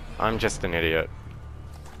mind. I'm just an idiot.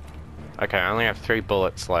 Okay, I only have 3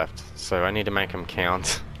 bullets left, so I need to make them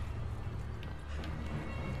count.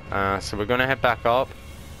 So we're gonna head back up,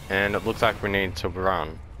 and it looks like we need to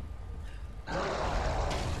run.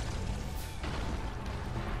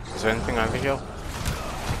 Is there anything over here?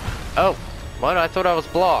 Oh! What? I thought I was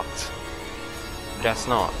blocked. Guess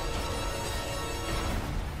not.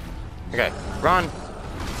 Okay, run!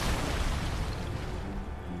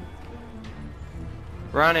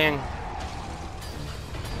 Running!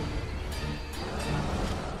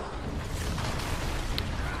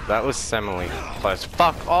 That was semi close.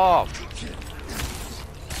 Fuck off!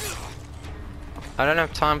 I don't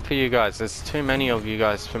have time for you guys. There's too many of you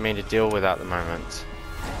guys for me to deal with at the moment.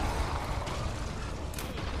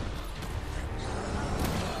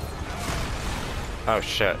 Oh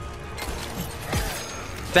shit.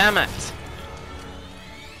 Damn it!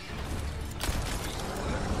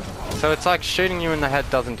 So it's like shooting you in the head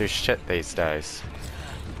doesn't do shit these days.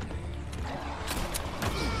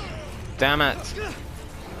 Damn it!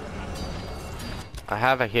 I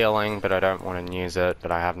have a healing, but I don't want to use it,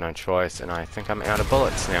 but I have no choice, and I think I'm out of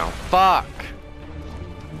bullets now. Fuck!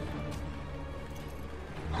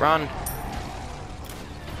 Run!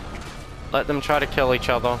 Let them try to kill each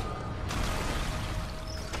other.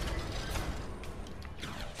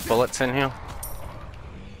 Bullets in here?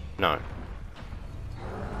 No.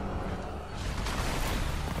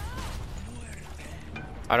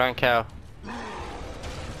 I don't care.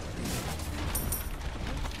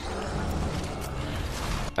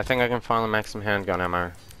 I think I can finally make some handgun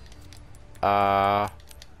ammo.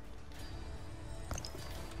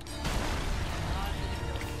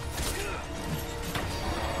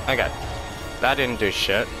 Okay. That didn't do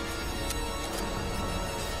shit.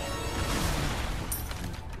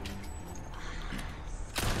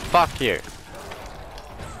 Fuck you.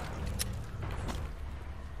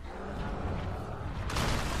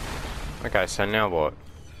 Okay, so now what?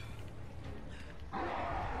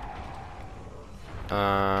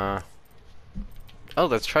 Oh,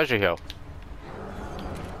 there's treasure here.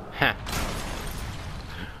 Heh.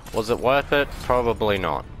 Was it worth it? Probably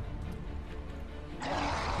not.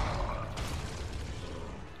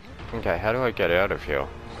 Okay, how do I get out of here?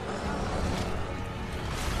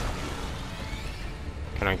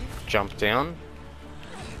 Can I jump down?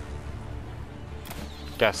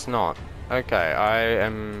 Guess not. Okay, I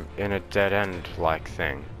am in a dead-end-like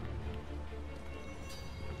thing.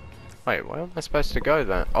 Wait, where am I supposed to go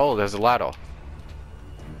then? Oh, there's a ladder.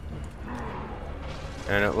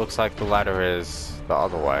 And it looks like the ladder is the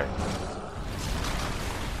other way.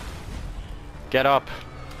 Get up!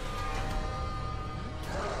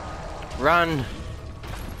 Run!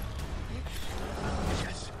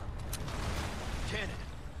 Yes. Cannon.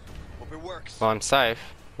 Hope it works. Well, I'm safe.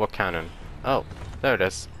 What cannon? Oh, there it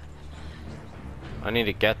is. I need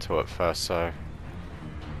to get to it first, so...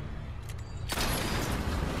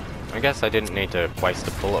 I guess I didn't need to waste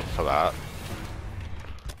a bullet for that.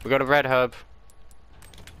 We got a red herb.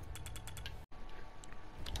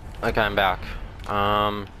 Okay, I'm back.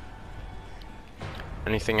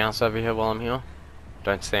 Anything else over here while I'm here?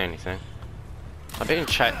 Don't see anything. I'm being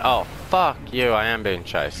chased. Oh, fuck you, I am being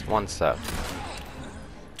chased. One sec.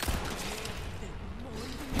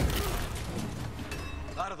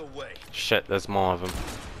 Out of the way. Shit, there's more of them.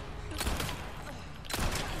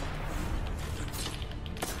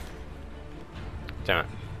 Damn it.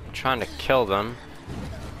 I'm trying to kill them.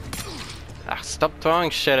 Ah, stop throwing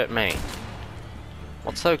shit at me.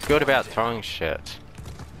 What's so good about throwing shit?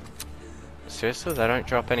 Seriously, they don't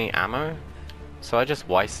drop any ammo? So I just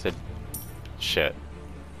wasted shit.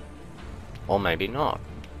 Or maybe not.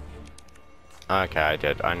 Okay, I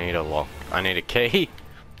did. I need a lock. I need a key.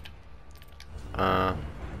 We're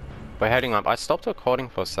heading up. I stopped recording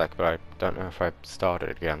for a sec, but I don't know if I started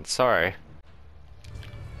again. Sorry.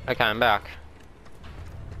 Okay, I'm back.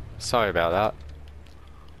 Sorry about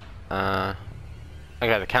that.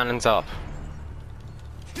 Okay, the cannon's up.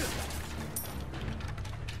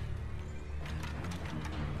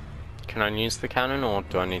 Can I use the cannon, or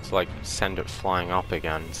do I need to, like, send it flying up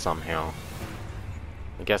again somehow?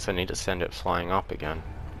 I guess I need to send it flying up again.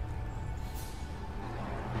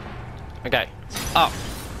 Okay, up!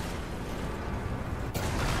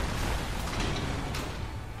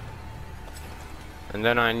 And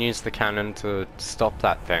then I use the cannon to stop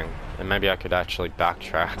that thing, and maybe I could actually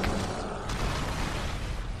backtrack.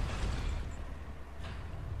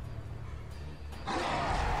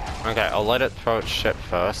 Okay, I'll let it throw its shit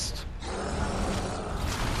first.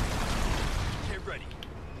 Get ready.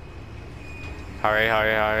 Hurry,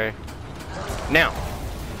 hurry, hurry. Now!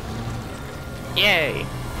 Yay!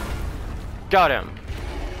 Got him!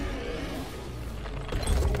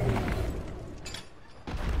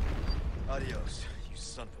 Adios, you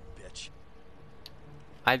son of a bitch.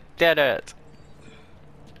 I did it!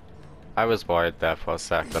 I was worried there for a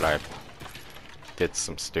sec that I did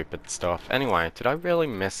some stupid stuff. Anyway, did I really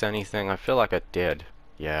miss anything? I feel like I did.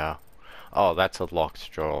 Yeah. Oh, that's a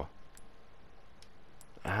locked drawer.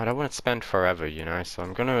 I don't want to spend forever, you know, so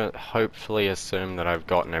I'm gonna hopefully assume that I've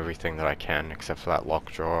gotten everything that I can, except for that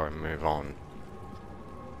locked drawer, and move on.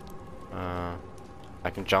 I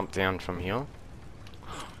can jump down from here.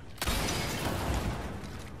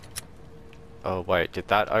 Oh wait, did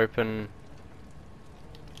that open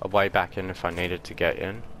a way back in if I needed to get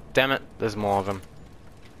in? Damn it, there's more of them.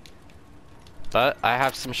 But I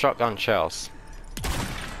have some shotgun shells.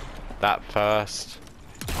 That first.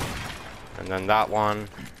 And then that one.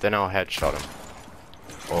 Then I'll headshot him.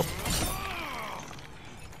 Oh.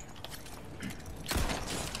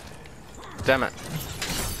 Damn it.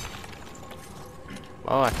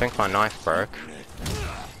 Oh, I think my knife broke.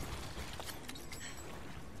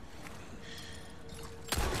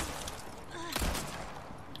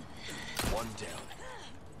 One down.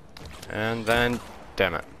 And then,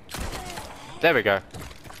 damn it. There we go.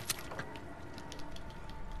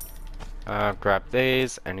 Grab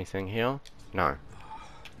these. Anything here? No.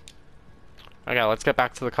 Okay, let's get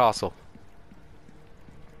back to the castle.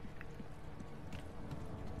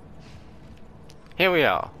 Here we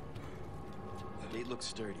are. Gate looks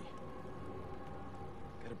sturdy.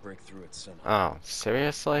 Gotta break through it somehow. Oh,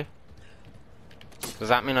 seriously? Does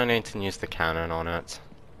that mean I need to use the cannon on it?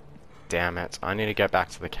 Damn it. I need to get back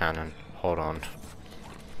to the cannon. Hold on.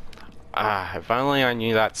 Ah, if only I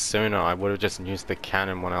knew that sooner, I would have just used the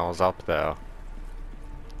cannon when I was up there.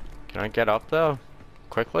 Can I get up there?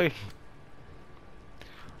 Quickly?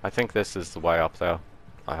 I think this is the way up there.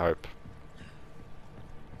 I hope.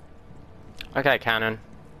 Okay, cannon.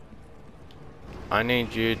 I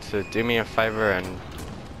need you to do me a favor and...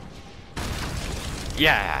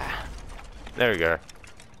 Yeah! There we go.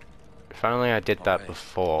 If only I did that Alright,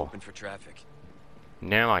 before. Open for traffic.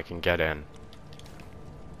 Now I can get in.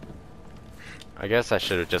 I guess I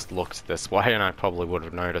should have just looked this way and I probably would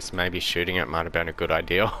have noticed maybe shooting it might have been a good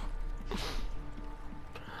idea.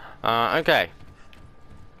 Okay.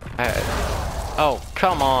 Oh,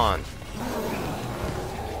 come on!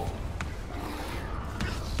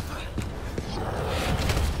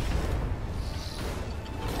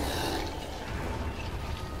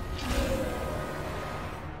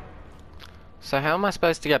 So how am I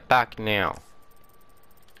supposed to get back now?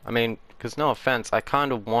 I mean, because no offense, I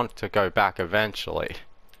kind of want to go back eventually.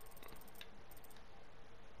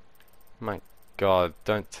 My god,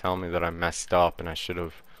 don't tell me that I messed up and I should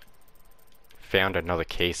have found another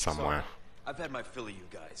key somewhere. Sorry. I've had my fill of you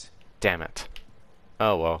guys. Damn it.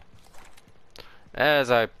 Oh well. As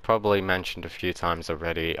I probably mentioned a few times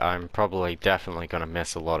already, I'm probably definitely gonna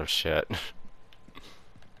miss a lot of shit.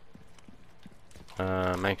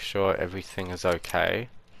 Make sure everything is okay.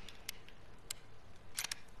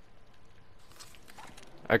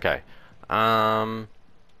 Okay.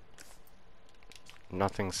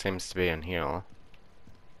 Nothing seems to be in here.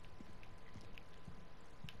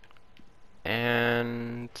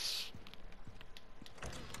 And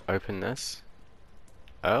open this.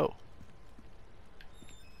 Oh.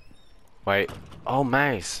 Wait. Oh,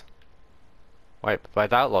 maze. Wait, by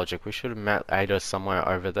that logic, we should have met Ada somewhere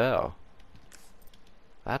over there.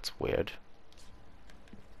 That's weird.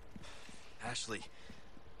 Ashley,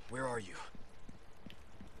 where are you?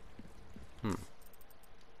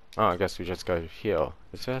 Oh, I guess we just go here.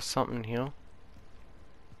 Is there something here?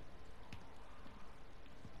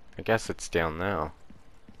 I guess it's down there.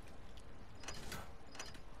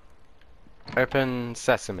 Open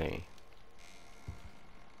sesame.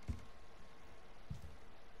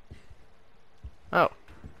 Oh.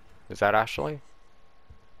 Is that Ashley?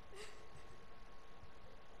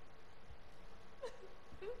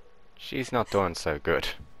 She's not doing so good.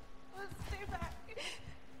 Let's stay back.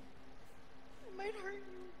 I might hurt you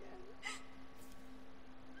again.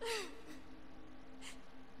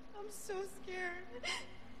 I'm so scared.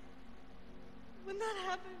 When that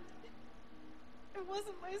happened, I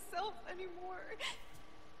wasn't myself anymore.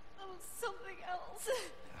 I was something else.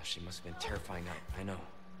 She must have been terrifying. I know.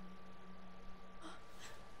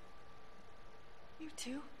 You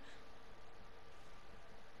too?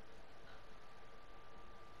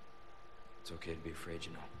 It's okay to be afraid,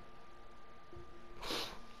 you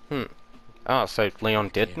know. Oh, so Leon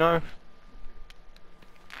did know?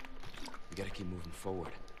 We gotta keep moving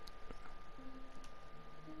forward.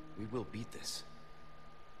 We will beat this.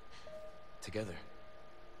 Together.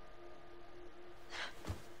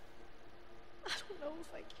 I don't know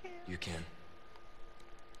if I can. You can.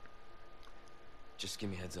 Just give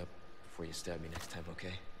me a heads up before you stab me next time,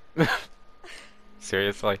 okay?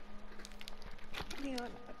 Seriously? Leon.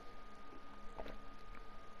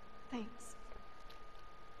 Thanks.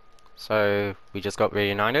 So, we just got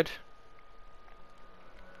reunited?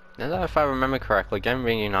 Now, if I remember correctly, getting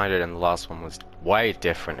reunited in the last one was way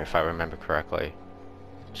different, if I remember correctly.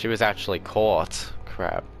 She was actually caught.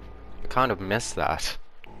 Crap. I kind of missed that.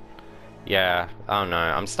 Yeah, I don't know.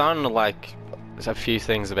 I'm starting to like a few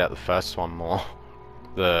things about the first one more.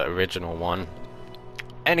 The original one.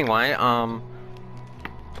 Anyway,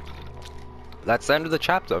 that's the end of the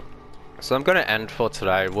chapter. So I'm gonna end for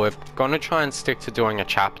today. We're gonna try and stick to doing a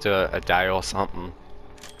chapter a day or something.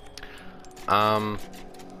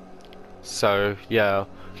 So yeah,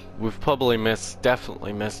 we've probably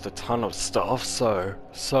definitely missed a ton of stuff, so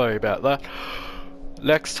sorry about that.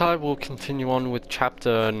 Next time we'll continue on with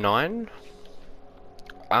chapter 9.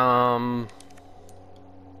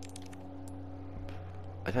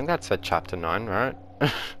 I think that said chapter 9, right?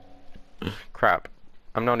 Crap.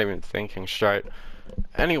 I'm not even thinking straight.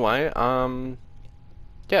 Anyway,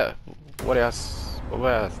 yeah, what else?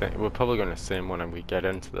 Well, I think we're probably going to see him when we get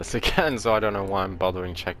into this again, so I don't know why I'm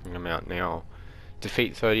bothering checking them out now.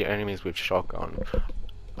 Defeat 30 enemies with shotgun.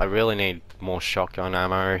 I really need more shotgun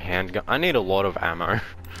ammo, handgun. I need a lot of ammo.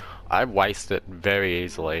 I waste it very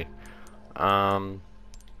easily.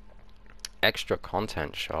 Extra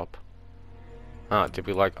content shop. Ah, did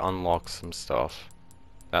we like unlock some stuff?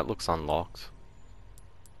 That looks unlocked.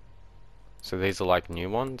 So these are like new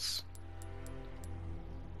ones?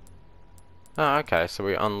 Oh, okay, so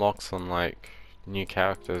we unlock some like new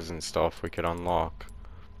characters and stuff we could unlock.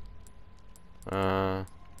 Do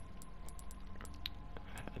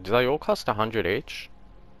they all cost 100 each?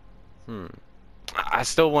 I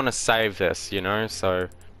still want to save this, you know, so...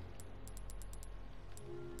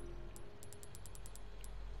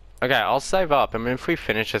 Okay, I'll save up. I mean, if we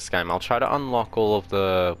finish this game, I'll try to unlock all of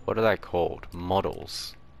the... What are they called?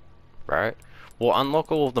 Models. Right? We'll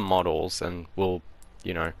unlock all of the models and we'll,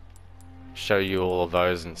 you know, show you all of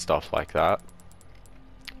those and stuff like that.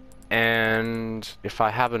 And if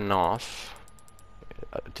I have enough...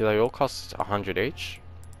 Do they all cost 100 each?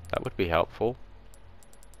 That would be helpful.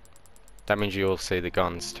 That means you'll see the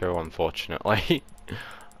guns too, unfortunately.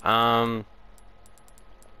 Oh,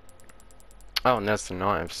 and there's the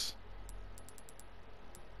knives.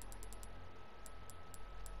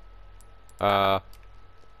 Yeah,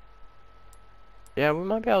 we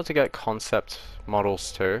might be able to get concept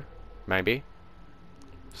models too, maybe.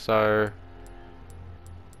 So,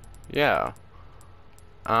 yeah.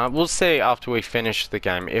 We'll see after we finish the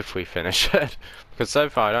game, if we finish it. Because so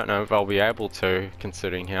far I don't know if I'll be able to,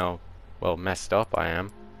 considering how, well, messed up I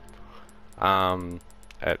am.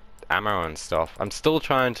 At ammo and stuff. I'm still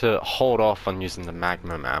trying to hold off on using the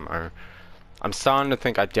magnum ammo. I'm starting to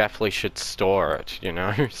think I definitely should store it, you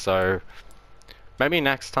know? So, maybe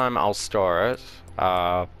next time I'll store it.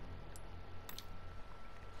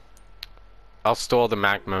 I'll store the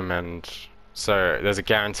Magnum, and so there's a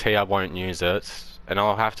guarantee I won't use it, and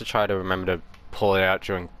I'll have to try to remember to pull it out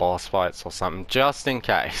during boss fights or something, just in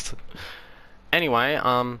case. Anyway,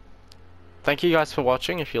 thank you guys for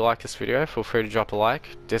watching. If you like this video, feel free to drop a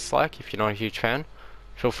like, dislike if you're not a huge fan.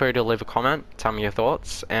 Feel free to leave a comment, tell me your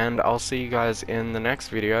thoughts, and I'll see you guys in the next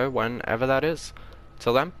video, whenever that is.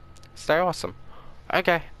 Till then, stay awesome.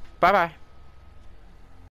 Okay, bye bye.